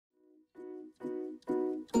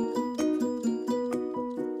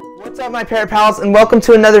up, my parrot pals, and welcome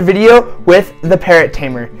to another video with the Parrot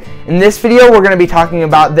Tamer. In this video we're going to be talking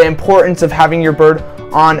about the importance of having your bird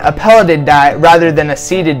on a pelleted diet rather than a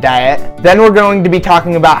seeded diet. Then we're going to be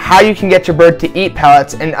talking about how you can get your bird to eat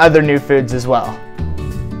pellets and other new foods as well.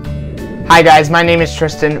 Hi guys, my name is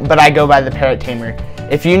Tristan, but I go by the Parrot Tamer.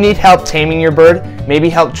 If you need help taming your bird, maybe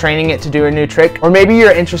help training it to do a new trick, or maybe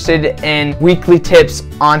you're interested in weekly tips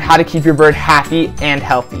on how to keep your bird happy and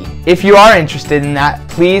healthy. If you are interested in that,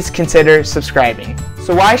 please consider subscribing.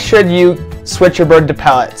 So why should you switch your bird to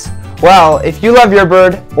pellets? Well, if you love your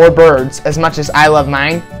bird or birds as much as I love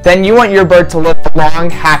mine, then you want your bird to live a long,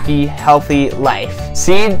 happy, healthy life.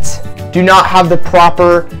 Seeds do not have the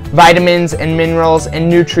proper vitamins and minerals and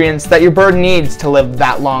nutrients that your bird needs to live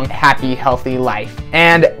that long, happy, healthy life.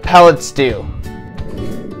 And pellets do.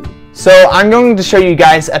 So I'm going to show you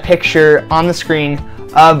guys a picture on the screen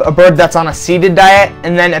of a bird that's on a seeded diet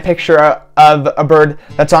and then a picture of a bird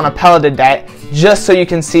that's on a pelleted diet, just so you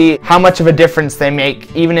can see how much of a difference they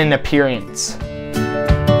make even in appearance.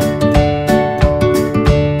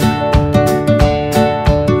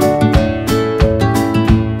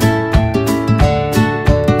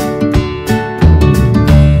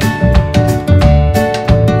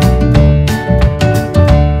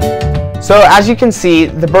 So as you can see,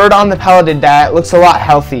 the bird on the pelleted diet looks a lot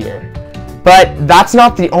healthier. But that's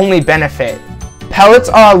not the only benefit. Pellets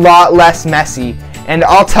are a lot less messy, and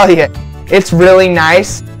I'll tell you, it's really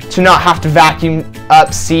nice to not have to vacuum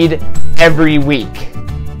up seed every week.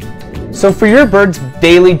 So for your bird's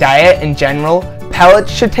daily diet in general,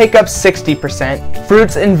 pellets should take up 60%,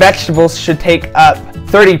 fruits and vegetables should take up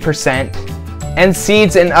 30%, and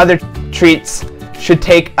seeds and other treats should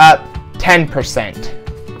take up 10%.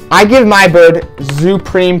 I give my bird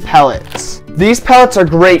Supreme pellets. These pellets are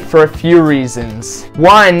great for a few reasons.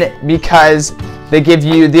 One, because they give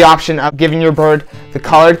you the option of giving your bird the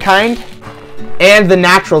colored kind and the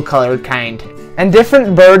natural colored kind. And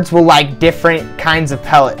different birds will like different kinds of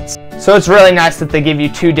pellets. So it's really nice that they give you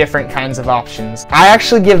two different kinds of options. I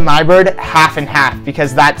actually give my bird half and half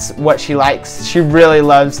because that's what she likes. She really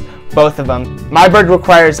loves both of them. My bird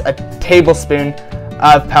requires a tablespoon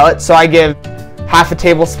of pellets, so I give half a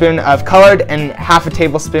tablespoon of colored and half a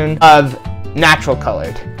tablespoon of natural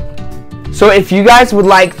colored. So if you guys would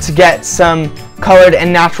like to get some colored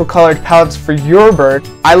and natural colored pellets for your bird,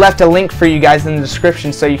 I left a link for you guys in the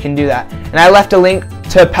description so you can do that. And I left a link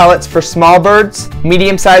to pellets for small birds,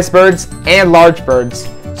 medium-sized birds, and large birds.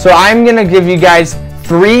 So I'm gonna give you guys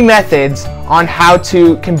 3 methods on how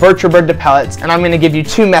to convert your bird to pellets, and I'm going to give you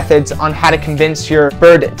 2 methods on how to convince your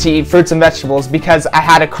bird to eat fruits and vegetables, because I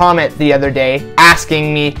had a comment the other day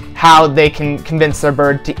asking me how they can convince their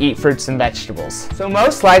bird to eat fruits and vegetables. So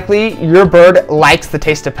most likely your bird likes the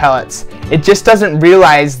taste of pellets. It just doesn't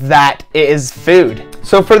realize that it is food.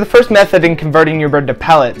 So for the first method in converting your bird to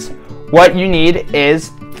pellets, what you need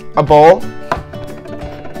is a bowl,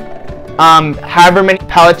 however many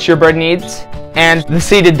pellets your bird needs, and the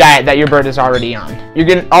seeded diet that your bird is already on.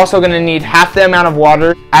 You're also going to need half the amount of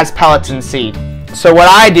water as pellets and seed. So what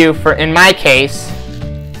I do in my case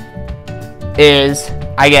is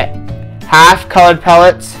I get half colored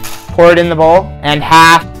pellets, pour it in the bowl, and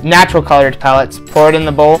half natural colored pellets, pour it in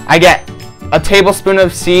the bowl. I get a tablespoon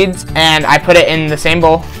of seeds and I put it in the same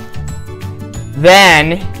bowl.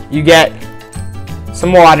 Then you get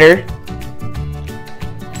some water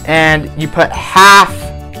and you put half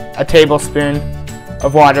a tablespoon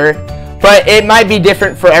of water, but it might be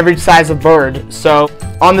different for every size of bird. So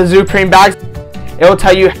on the Supreme bags, it will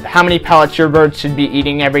tell you how many pellets your bird should be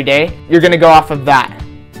eating every day. You're going to go off of that.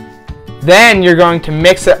 Then you're going to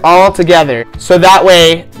mix it all together, so that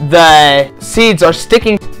way the seeds are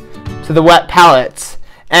sticking to the wet pellets,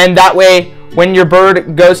 and that way when your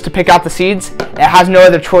bird goes to pick out the seeds, it has no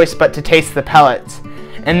other choice but to taste the pellets.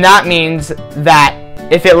 And that means that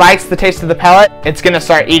if it likes the taste of the pellet, it's going to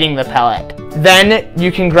start eating the pellet. Then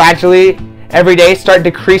you can gradually, every day, start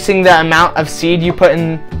decreasing the amount of seed you put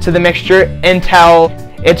into the mixture until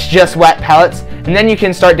it's just wet pellets. And then you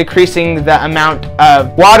can start decreasing the amount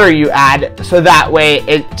of water you add, so that way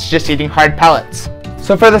it's just eating hard pellets.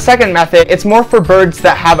 So for the second method, it's more for birds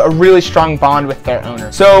that have a really strong bond with their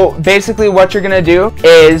owner. So basically what you're going to do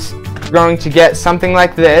is you're going to get something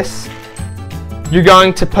like this. You're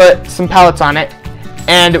going to put some pellets on it.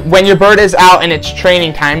 And when your bird is out and it's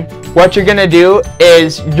training time, what you're going to do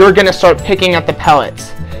is you're going to start picking at the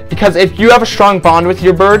pellets. Because if you have a strong bond with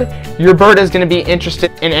your bird is going to be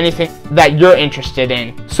interested in anything that you're interested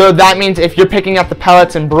in. So that means if you're picking up the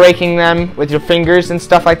pellets and breaking them with your fingers and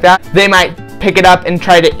stuff like that, they might pick it up and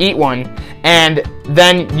try to eat one. And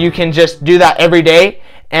then you can just do that every day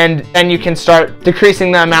and then you can start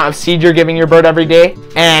decreasing the amount of seed you're giving your bird every day,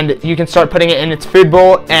 and you can start putting it in its food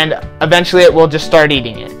bowl, and eventually it will just start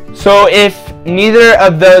eating it. So if neither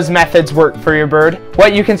of those methods work for your bird,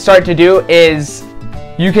 what you can start to do is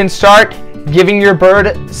you can start giving your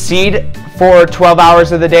bird seed for 12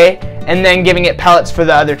 hours of the day and then giving it pellets for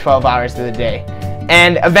the other 12 hours of the day.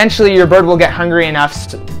 And eventually your bird will get hungry enough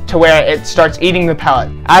to where it starts eating the pellet.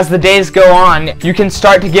 As the days go on, you can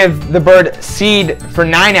start to give the bird seed for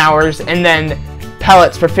 9 hours and then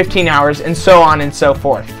pellets for 15 hours, and so on and so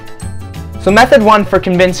forth. So method 1 for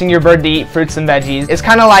convincing your bird to eat fruits and veggies is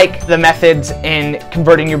kind of like the methods in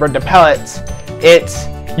converting your bird to pellets.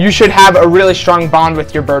 You should have a really strong bond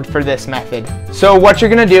with your bird for this method. So what you're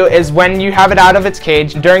going to do is when you have it out of its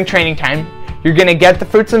cage during training time, you're going to get the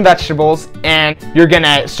fruits and vegetables and you're going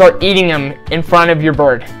to start eating them in front of your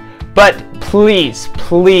bird. But please,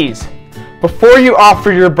 please, before you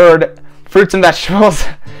offer your bird fruits and vegetables,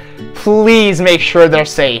 please make sure they're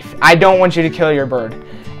safe. I don't want you to kill your bird.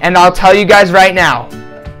 And I'll tell you guys right now,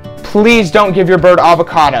 please don't give your bird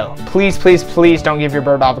avocado. Please, please, please don't give your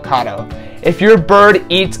bird avocado. If your bird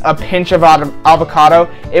eats a pinch of avocado,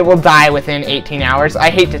 it will die within 18 hours. I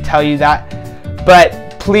hate to tell you that,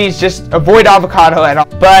 but please just avoid avocado at all.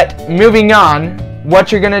 But moving on,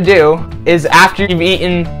 what you're gonna do is after you've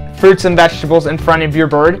eaten fruits and vegetables in front of your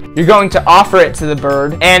bird, you're going to offer it to the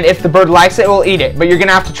bird, and if the bird likes it, it will eat it, but you're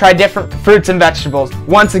gonna have to try different fruits and vegetables.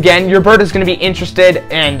 Once again, your bird is gonna be interested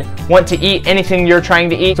and want to eat anything you're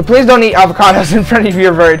trying to eat, so please don't eat avocados in front of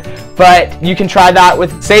your bird, but you can try that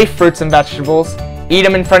with safe fruits and vegetables, eat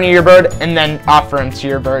them in front of your bird, and then offer them to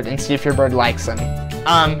your bird and see if your bird likes them.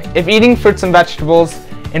 If eating fruits and vegetables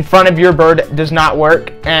in front of your bird does not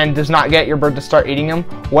work and does not get your bird to start eating them,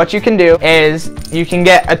 what you can do is you can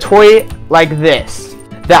get a toy like this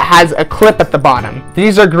that has a clip at the bottom.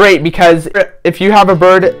 These are great because if you have a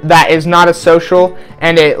bird that is not as social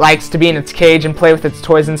and it likes to be in its cage and play with its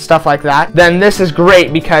toys and stuff like that, then this is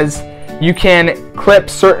great because you can clip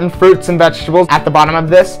certain fruits and vegetables at the bottom of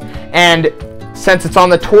this, and since it's on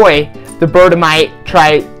the toy, the bird might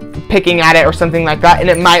try picking at it or something like that, and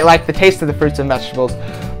it might like the taste of the fruits and vegetables.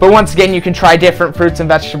 But once again, you can try different fruits and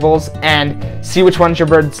vegetables and see which ones your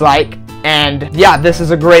birds like. And yeah, this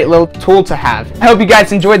is a great little tool to have. I hope you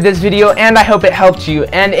guys enjoyed this video, and I hope it helped you.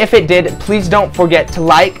 And if it did, please don't forget to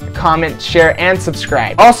like, comment, share, and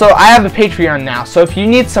subscribe. Also, I have a Patreon now, so if you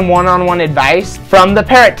need some one-on-one advice from the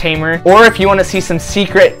Parrot Tamer, or if you want to see some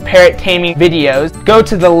secret parrot taming videos, go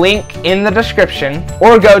to the link in the description,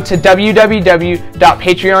 or go to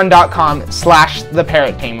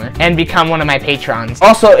www.patreon.com/theparrottamer and become one of my patrons.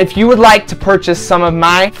 Also, if you would like to purchase some of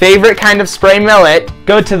my favorite kind of spray millet,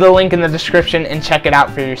 go to the link in the description and check it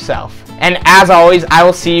out for yourself. And as always, I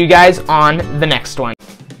will see you guys on the next one.